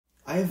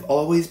I have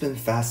always been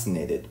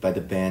fascinated by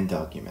the band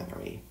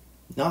documentary.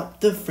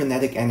 Not the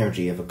frenetic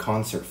energy of a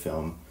concert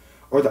film,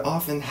 or the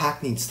often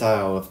hackneyed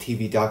style of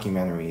TV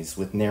documentaries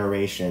with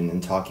narration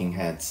and talking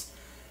heads,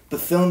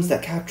 but films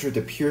that capture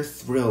the pure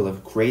thrill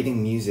of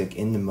creating music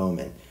in the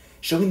moment,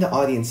 showing the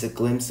audience a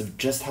glimpse of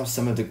just how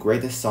some of the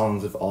greatest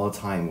songs of all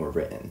time were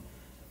written.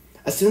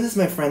 As soon as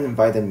my friend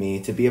invited me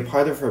to be a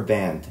part of her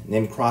band,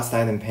 named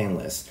Crosseyed and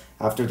Painless,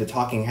 after the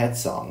Talking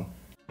Heads song,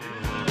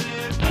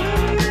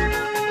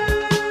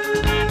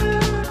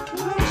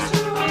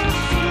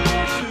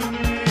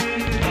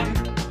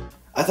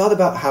 I thought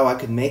about how I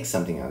could make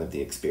something out of the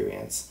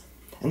experience.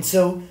 And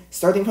so,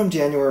 starting from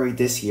January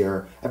this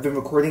year, I've been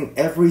recording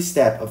every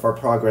step of our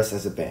progress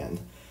as a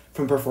band,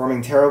 from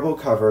performing terrible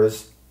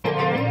covers,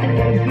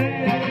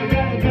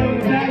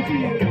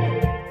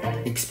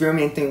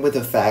 experimenting with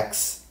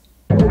effects,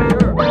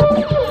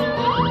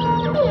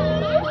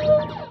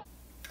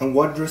 and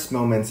wondrous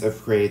moments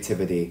of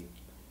creativity.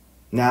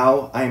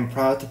 Now, I am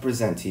proud to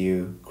present to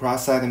you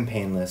Crosseyed and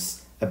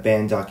Painless, a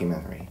band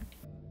documentary.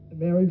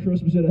 Merry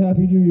Christmas and a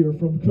Happy New Year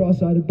from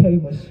Crosseyed and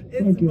Painless.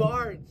 It's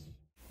March!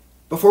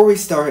 Before we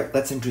start,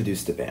 let's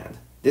introduce the band.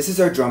 This is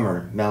our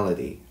drummer,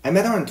 Melody. I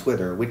met her on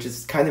Twitter, which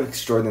is kind of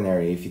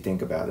extraordinary if you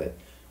think about it.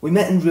 We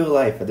met in real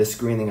life at a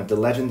screening of the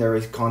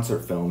legendary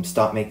concert film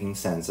Stop Making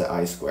Sense at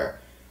I-Square,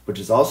 which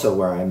is also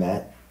where I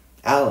met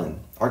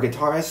Alan, our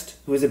guitarist,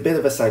 who is a bit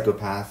of a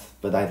psychopath,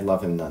 but I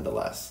love him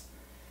nonetheless.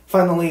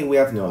 Finally, we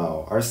have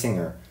Noelle, our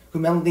singer, who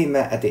Melody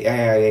met at the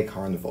AIA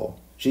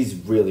Carnival. She's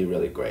really,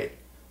 really great.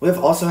 We have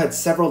also had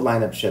several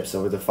lineup shifts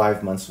over the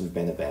 5 months we've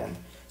been a band,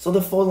 so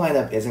the full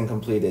lineup isn't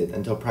completed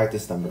until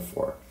practice number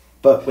 4.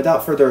 But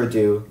without further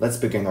ado, let's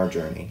begin our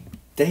journey.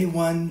 Day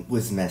 1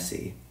 was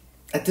messy.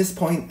 At this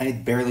point, I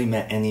had barely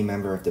met any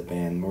member of the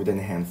band more than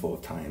a handful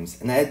of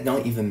times, and I had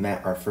not even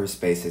met our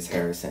first bassist,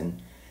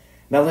 Harrison.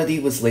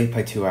 Melody was late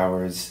by 2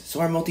 hours, so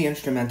our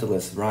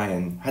multi-instrumentalist,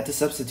 Ryan, had to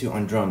substitute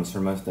on drums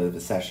for most of the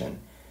session.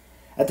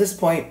 At this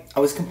point, I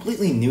was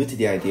completely new to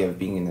the idea of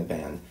being in a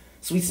band,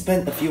 so we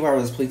spent a few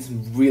hours playing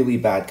some really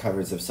bad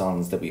covers of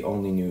songs that we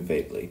only knew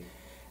vaguely.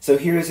 So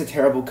here is a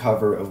terrible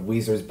cover of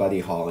Weezer's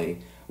Buddy Holly,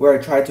 where I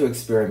tried to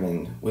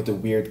experiment with a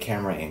weird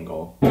camera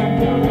angle.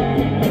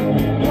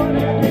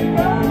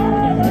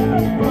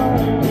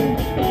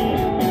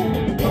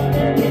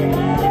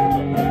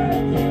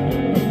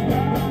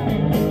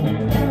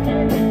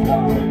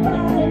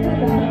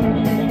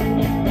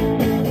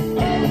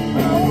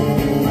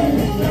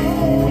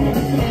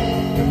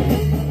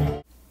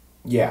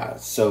 Yeah,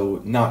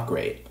 so not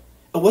great.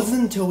 It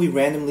wasn't until we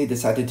randomly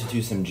decided to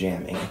do some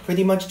jamming,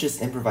 pretty much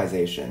just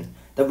improvisation,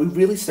 that we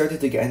really started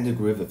to get in the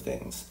groove of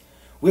things.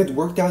 We had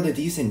worked out a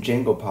decent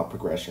Django pop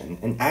progression,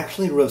 and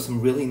actually wrote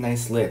some really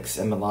nice licks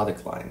and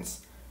melodic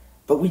lines.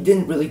 But we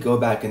didn't really go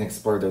back and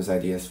explore those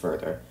ideas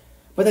further.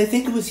 But I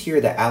think it was here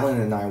that Alan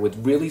and I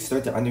would really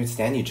start to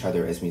understand each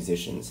other as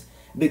musicians,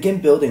 and begin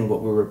building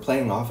what we were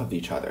playing off of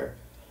each other.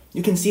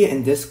 You can see it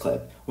in this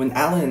clip, when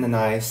Alan and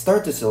I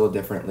start to solo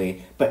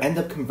differently, but end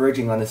up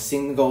converging on a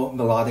single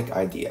melodic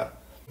idea.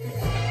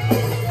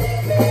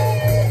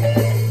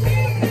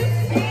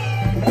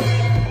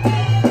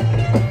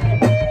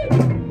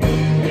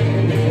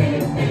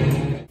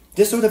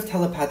 This sort of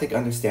telepathic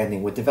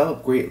understanding would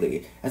develop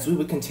greatly as we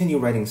would continue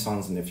writing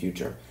songs in the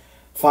future.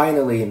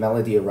 Finally,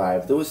 Melody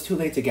arrived. It was too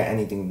late to get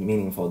anything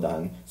meaningful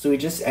done, so we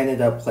just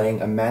ended up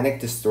playing a manic,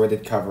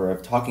 distorted cover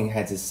of Talking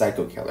Heads'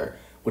 Psycho Killer,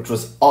 which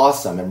was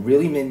awesome and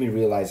really made me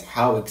realize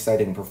how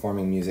exciting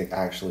performing music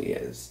actually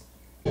is.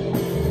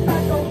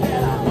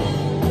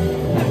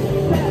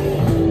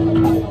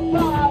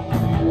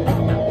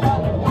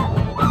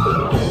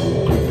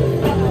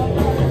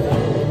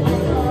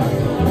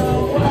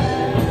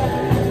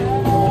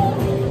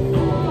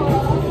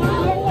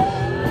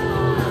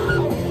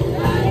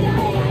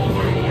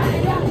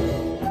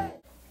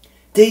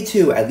 Day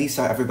 2 at least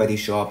saw everybody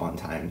show up on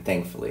time,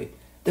 thankfully.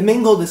 The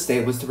main goal this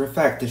day was to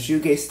perfect the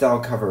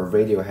shoegaze-style cover of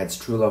Radiohead's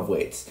True Love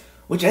Waits,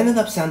 which ended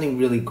up sounding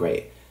really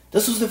great.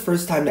 This was the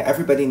first time that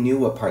everybody knew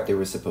what part they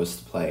were supposed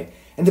to play,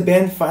 and the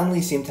band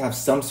finally seemed to have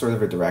some sort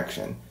of a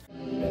direction.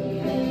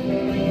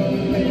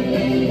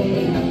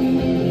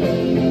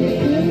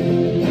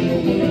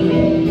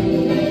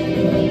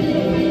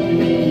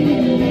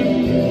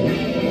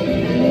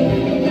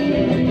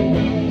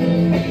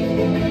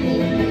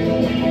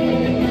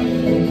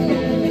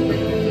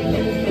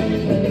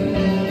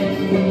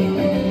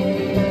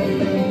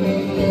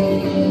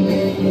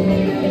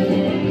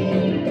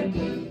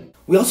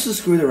 We also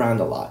screwed around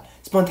a lot,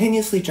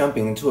 spontaneously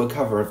jumping into a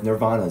cover of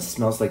Nirvana's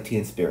Smells Like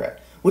Teen Spirit,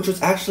 which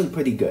was actually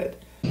pretty good.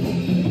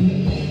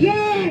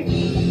 Yay!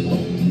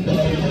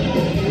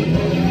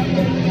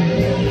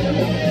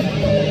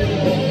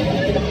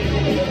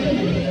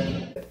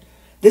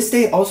 This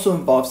day also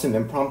involved some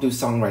impromptu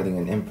songwriting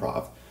and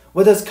improv,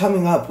 with us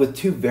coming up with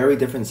 2 very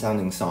different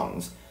sounding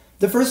songs.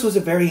 The first was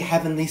a very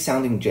heavenly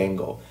sounding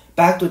jangle,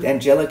 backed with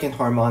angelic and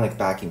harmonic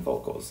backing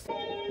vocals.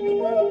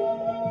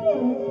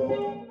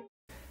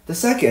 The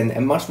second,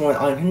 and much more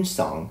unhinged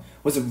song,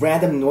 was a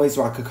random noise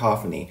rock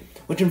cacophony,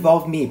 which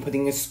involved me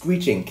putting a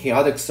screeching,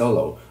 chaotic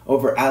solo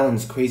over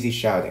Alan's crazy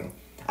shouting.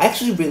 I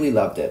actually really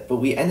loved it, but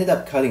we ended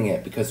up cutting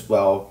it because,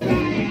 well...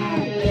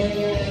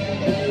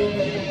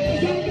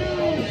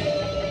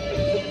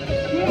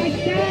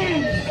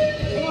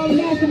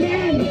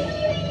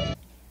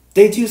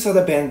 Day 2 saw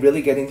the band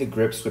really getting to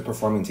grips with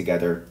performing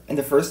together, and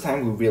the first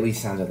time we really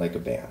sounded like a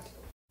band.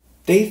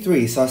 Day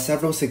 3 saw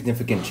several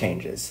significant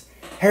changes.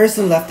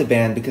 Harrison left the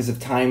band because of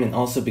time and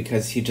also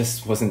because he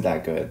just wasn't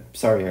that good.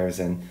 Sorry,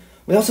 Harrison.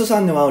 We also saw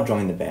Noel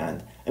join the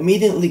band,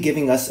 immediately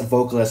giving us a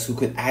vocalist who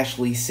could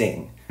actually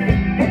sing.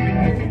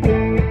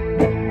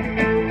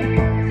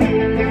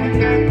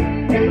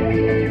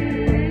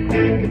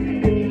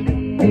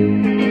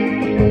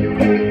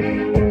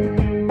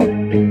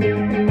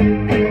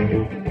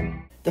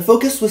 The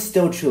focus was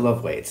still True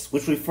Love Waits,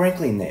 which we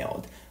frankly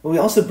nailed, but we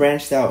also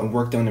branched out and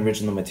worked on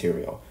original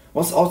material,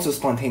 whilst also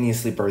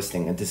spontaneously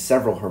bursting into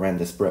several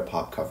horrendous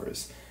Britpop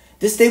covers.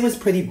 This day was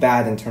pretty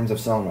bad in terms of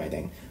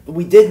songwriting, but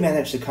we did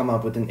manage to come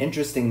up with an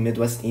interesting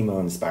Midwest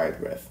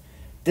emo-inspired riff.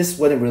 This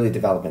wouldn't really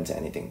develop into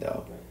anything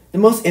though. The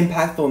most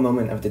impactful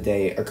moment of the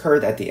day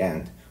occurred at the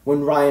end,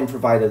 when Ryan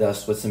provided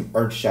us with some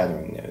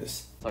earth-shattering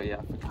news. Oh yeah,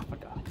 I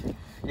forgot.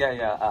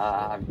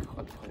 I'm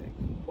quitting.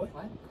 What?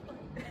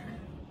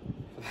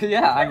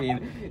 Yeah, I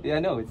mean, yeah,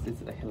 no, it's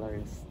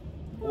hilarious.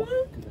 What?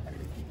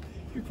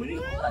 You're quitting?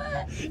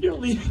 What? You're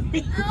leaving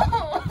me?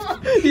 No!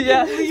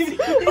 Yeah.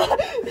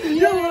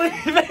 You're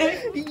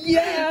leaving?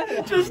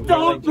 Yeah! Just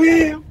don't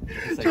leave!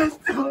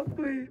 Just don't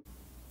leave!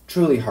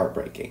 Truly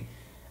heartbreaking.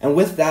 And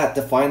with that,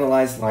 the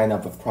finalized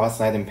lineup of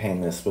Crosseyed and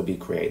Painless will be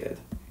created.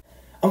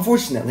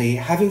 Unfortunately,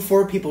 having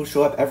 4 people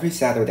show up every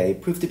Saturday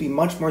proved to be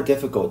much more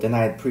difficult than I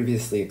had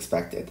previously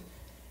expected.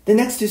 The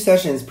next 2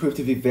 sessions proved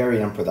to be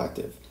very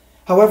unproductive.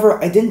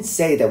 However, I didn't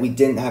say that we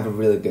didn't have a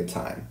really good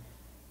time.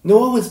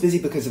 Noah was busy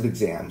because of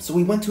exams, so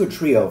we went to a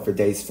trio for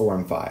days 4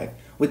 and 5,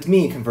 with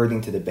me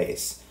converting to the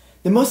bass.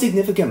 The most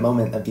significant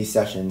moment of these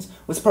sessions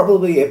was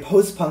probably a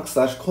post-punk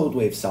 / cold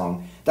wave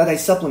song that I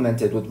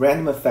supplemented with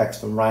random effects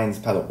from Ryan's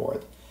pedal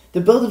board. The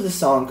build of the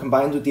song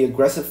combined with the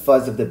aggressive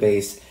fuzz of the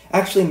bass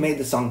actually made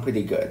the song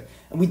pretty good,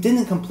 and we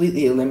didn't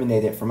completely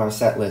eliminate it from our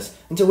set list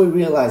until we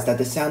realized that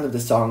the sound of the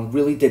song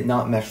really did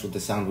not mesh with the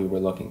sound we were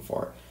looking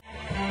for.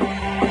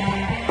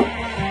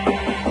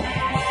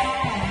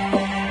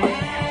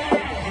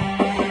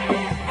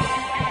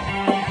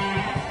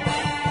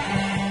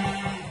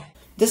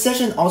 This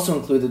session also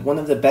included one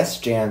of the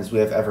best jams we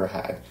have ever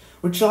had,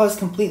 which saw us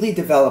completely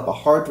develop a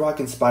hard rock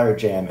inspired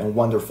jam in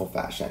wonderful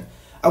fashion.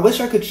 I wish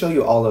I could show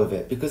you all of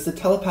it because the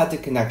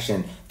telepathic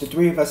connection the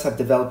 3 of us have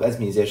developed as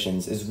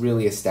musicians is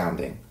really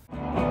astounding.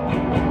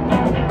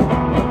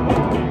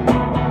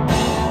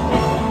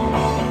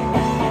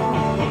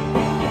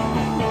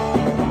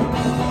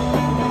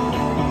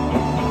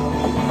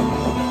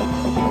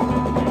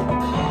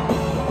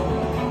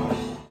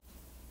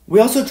 We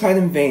also tried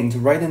in vain to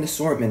write an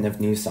assortment of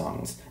new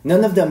songs,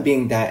 none of them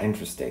being that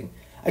interesting.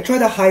 I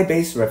tried a high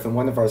bass riff in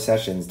one of our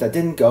sessions that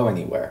didn't go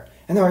anywhere,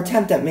 and our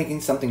attempt at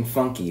making something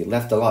funky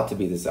left a lot to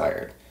be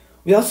desired.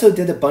 We also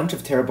did a bunch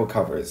of terrible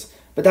covers,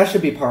 but that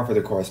should be par for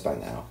the course by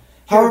now.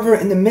 However,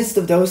 in the midst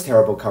of those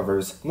terrible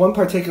covers, one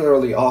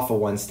particularly awful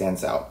one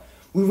stands out.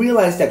 We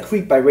realized that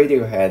Creep by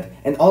Radiohead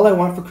and All I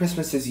Want for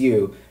Christmas Is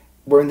You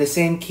were in the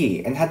same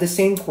key and had the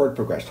same chord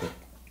progression,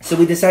 so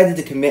we decided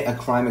to commit a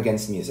crime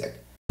against music.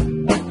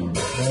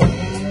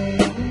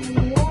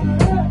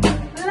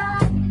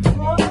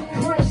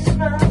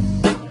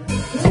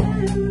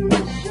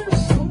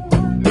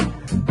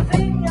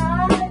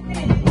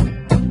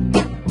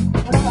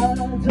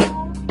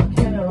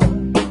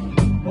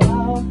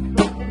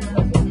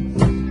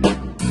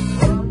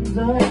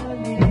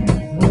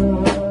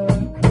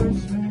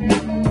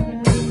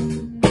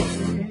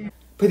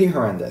 Pretty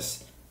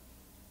horrendous.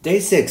 Day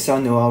 6 saw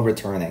Noel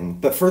returning,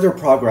 but further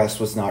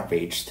progress was not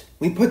reached.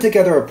 We put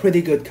together a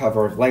pretty good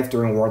cover of Life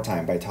During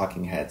Wartime by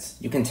Talking Heads.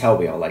 You can tell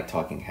we all like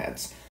Talking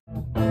Heads.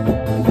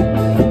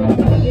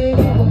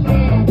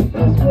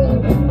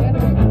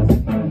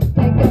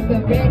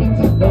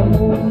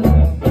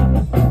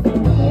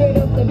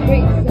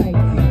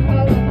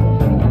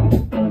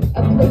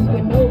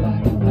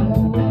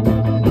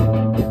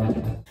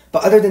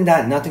 But other than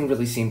that, nothing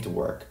really seemed to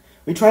work.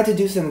 We tried to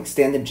do some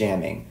extended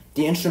jamming,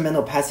 the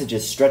instrumental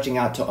passages stretching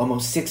out to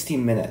almost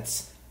 16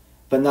 minutes,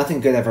 but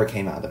nothing good ever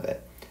came out of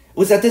it. It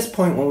was at this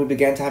point when we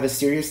began to have a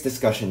serious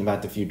discussion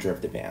about the future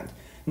of the band,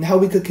 and how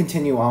we could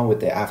continue on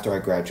with it after I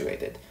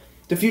graduated.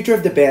 The future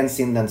of the band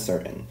seemed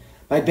uncertain.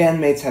 My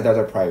bandmates had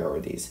other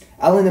priorities.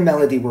 Alan and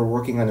Melody were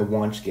working on a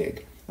launch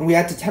gig, and we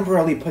had to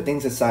temporarily put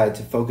things aside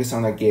to focus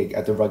on our gig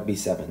at the Rugby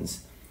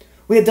Sevens.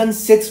 We had done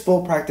 6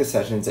 full practice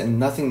sessions and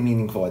nothing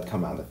meaningful had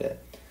come out of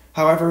it.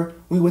 However,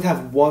 we would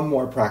have one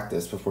more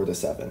practice before the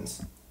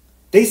Sevens.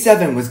 Day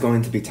 7 was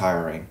going to be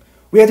tiring.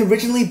 We had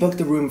originally booked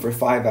the room for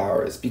 5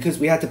 hours because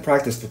we had to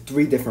practice for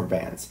 3 different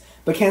bands,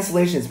 but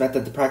cancellations meant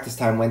that the practice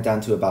time went down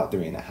to about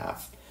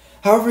 3.5.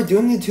 However,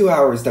 during the 2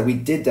 hours that we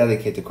did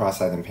dedicate to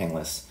Crosseyed and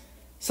Painless,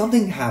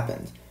 something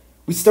happened.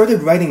 We We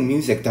started writing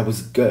music that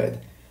was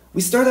good.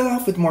 We started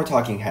off with more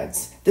Talking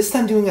Heads, this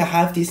time doing a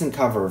half-decent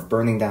cover of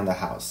Burning Down the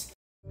House.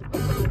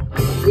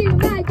 You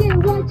might get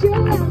what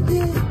you're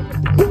after.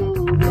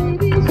 Cool,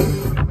 baby.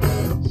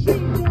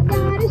 Shake your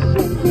body,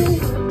 shake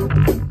it.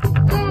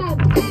 Up,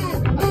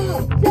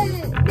 all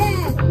day,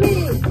 that we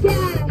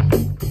got.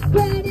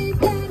 Burning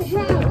down the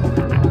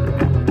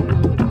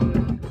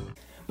house.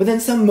 But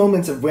in some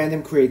moments of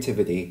random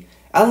creativity,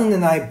 Alan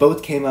and I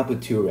both came up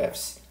with two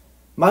riffs.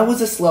 Mine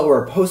was a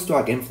slower,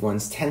 post-rock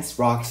influenced tense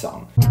rock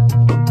song.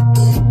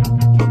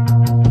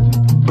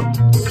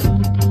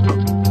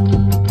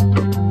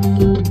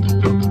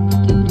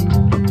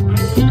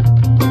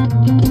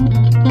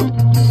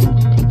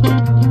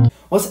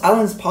 Whilst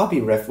Alan's poppy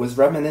riff was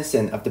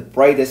reminiscent of the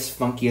brightest,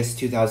 funkiest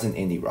 2000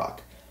 indie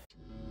rock.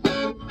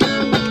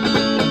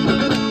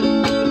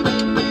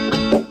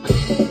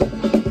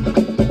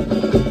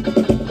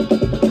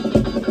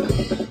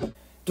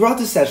 Throughout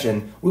the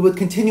session, we would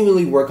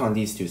continually work on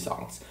these two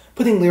songs,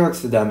 putting lyrics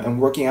to them and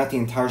working out the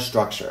entire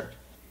structure.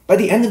 By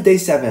the end of day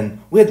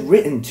 7, we had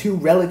written 2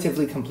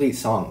 relatively complete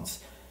songs.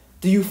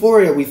 The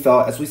euphoria we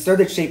felt as we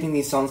started shaping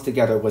these songs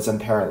together was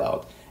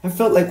unparalleled, and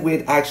felt like we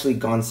had actually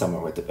gone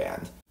somewhere with the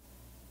band.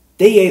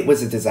 Day 8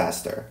 was a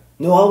disaster.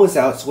 Noel was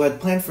out, so I had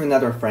planned for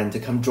another friend to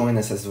come join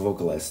us as a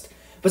vocalist,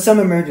 but some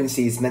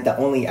emergencies meant that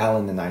only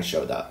Alan and I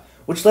showed up,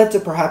 which led to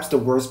perhaps the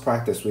worst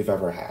practice we've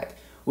ever had.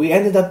 We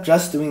ended up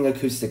just doing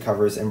acoustic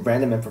covers and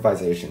random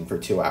improvisation for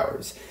 2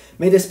 hours,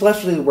 made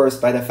especially worse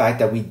by the fact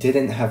that we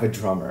didn't have a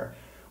drummer.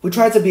 We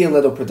tried to be a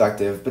little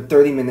productive, but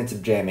 30 minutes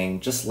of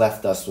jamming just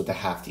left us with a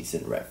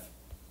half-decent riff.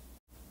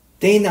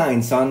 Day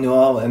 9 saw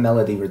Noel and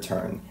Melody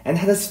return, and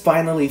had us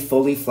finally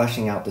fully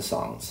fleshing out the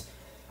songs.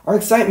 Our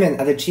excitement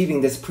at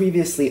achieving this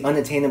previously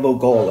unattainable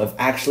goal of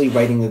actually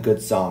writing a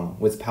good song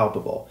was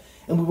palpable,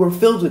 and we were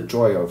filled with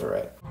joy over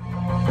it.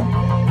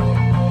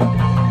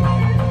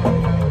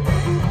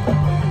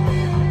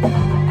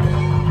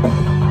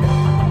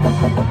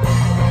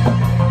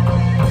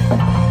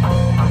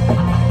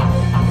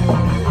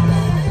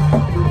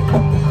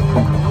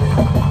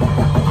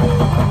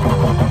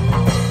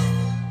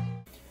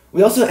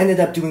 We also ended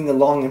up doing a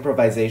long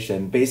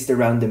improvisation based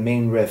around the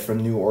main riff from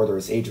New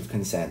Order's Age of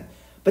Consent,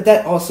 but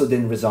that also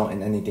didn't result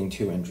in anything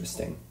too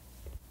interesting.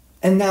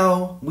 And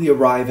now, we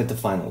arrive at the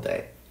final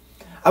day.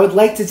 I would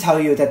like to tell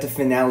you that the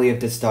finale of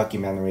this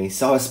documentary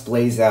saw us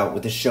blaze out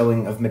with a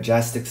showing of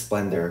majestic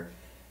splendor,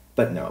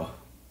 but no.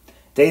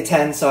 Day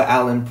 10 saw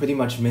Alan pretty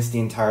much miss the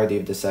entirety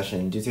of the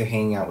session due to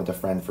hanging out with a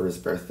friend for his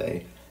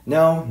birthday.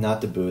 No, not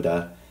the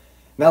Buddha.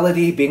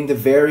 Melody, being the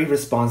very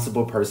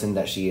responsible person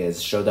that she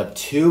is, showed up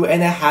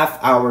 2.5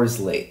 hours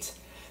late.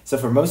 So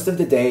for most of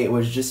the day, it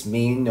was just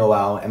me,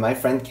 Noel, and my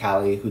friend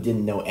Callie, who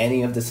didn't know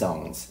any of the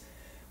songs.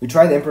 We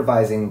tried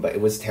improvising, but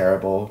it was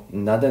terrible.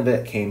 None of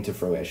it came to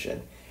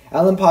fruition.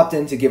 Alan popped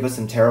in to give us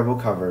some terrible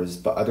covers,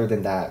 but other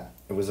than that,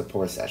 it was a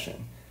poor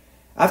session.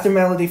 After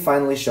Melody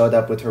finally showed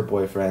up with her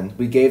boyfriend,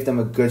 we gave them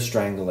a good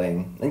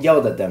strangling and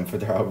yelled at them for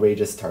their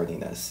outrageous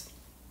tardiness.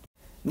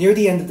 Near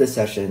the end of the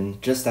session,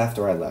 just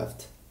after I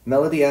left,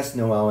 Melody asked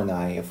Noel and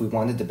I if we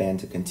wanted the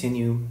band to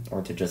continue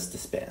or to just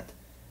disband.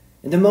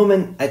 In the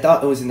moment, I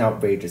thought it was an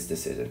outrageous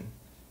decision.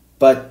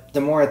 But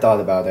the more I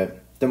thought about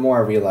it, the more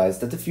I realized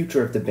that the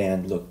future of the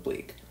band looked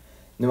bleak.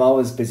 Noel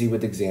was busy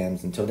with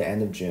exams until the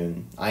end of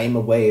June, I am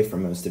away for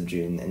most of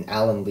June, and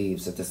Alan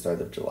leaves at the start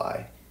of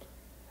July.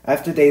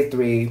 After day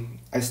 3,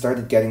 I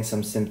started getting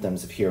some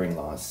symptoms of hearing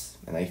loss,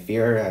 and I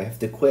fear I have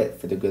to quit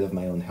for the good of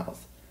my own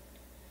health.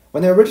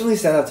 When I originally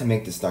set out to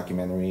make this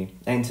documentary,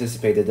 I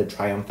anticipated a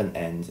triumphant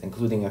end,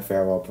 including a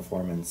farewell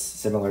performance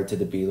similar to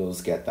the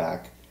Beatles' Get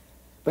Back.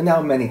 But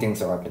now many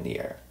things are up in the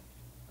air.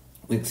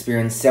 We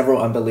experienced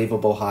several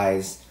unbelievable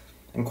highs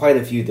and quite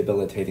a few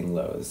debilitating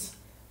lows.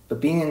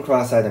 But being in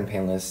Crosseyed and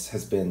Painless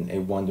has been a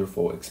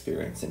wonderful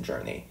experience and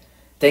journey.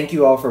 Thank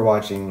you all for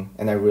watching,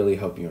 and I really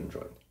hope you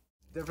enjoyed.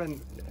 Different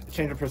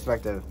change of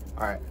perspective.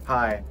 Alright,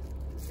 hi.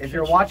 If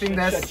you're watching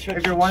this,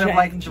 if you're one of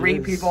like 3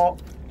 people,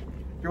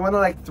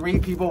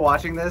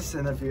 watching this,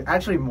 and if you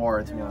actually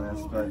more to be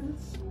honest, but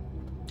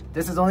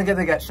this is only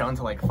gonna get shown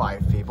to like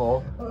 5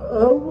 people.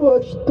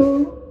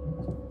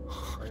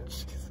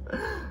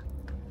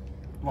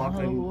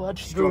 Lachlan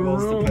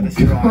struggles to put a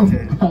straw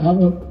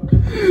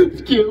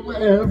in. Kill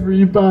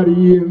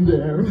everybody in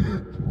there.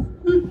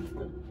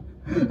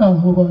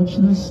 I'll watch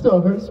the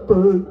stars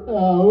burn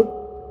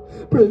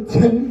out,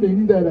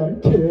 pretending that I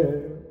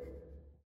care.